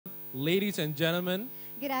Ladies and gentlemen,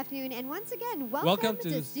 good afternoon, and once again, welcome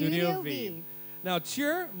to Studio V. Now,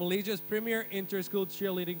 Cheer, Malaysia's premier inter-school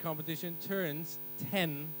cheerleading competition, turns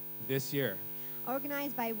 10 this year.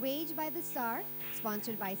 Organized by Rage by the Star,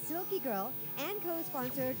 sponsored by Silky Girl, and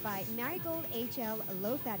co-sponsored by Marigold HL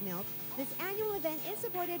Low-Fat Milk, this annual event is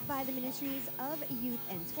supported by the Ministries of Youth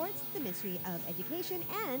and Sports, the Ministry of Education,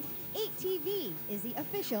 and 8TV is the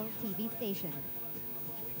official TV station.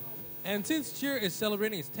 And since Cheer is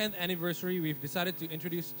celebrating its 10th anniversary, we've decided to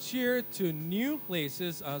introduce Cheer to new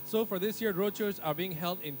places. So for this year, roadshows are being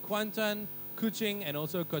held in Kuantan, Kuching, and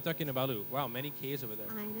also Kota Kinabalu. Wow, many Ks over there.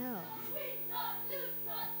 I know.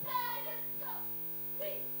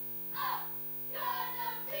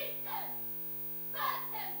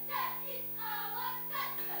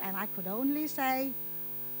 And I could only say,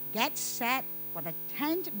 get set for the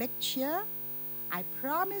 10th big cheer. I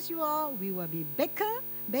promise you all, we will be bigger,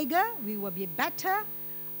 we will be better,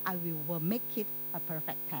 and we will make it a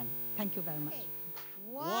perfect 10. Thank you very much. Okay.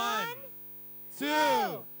 1,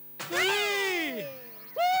 2, 3!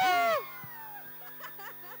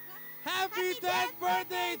 Happy 10th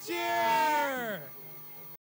birthday, Cheer!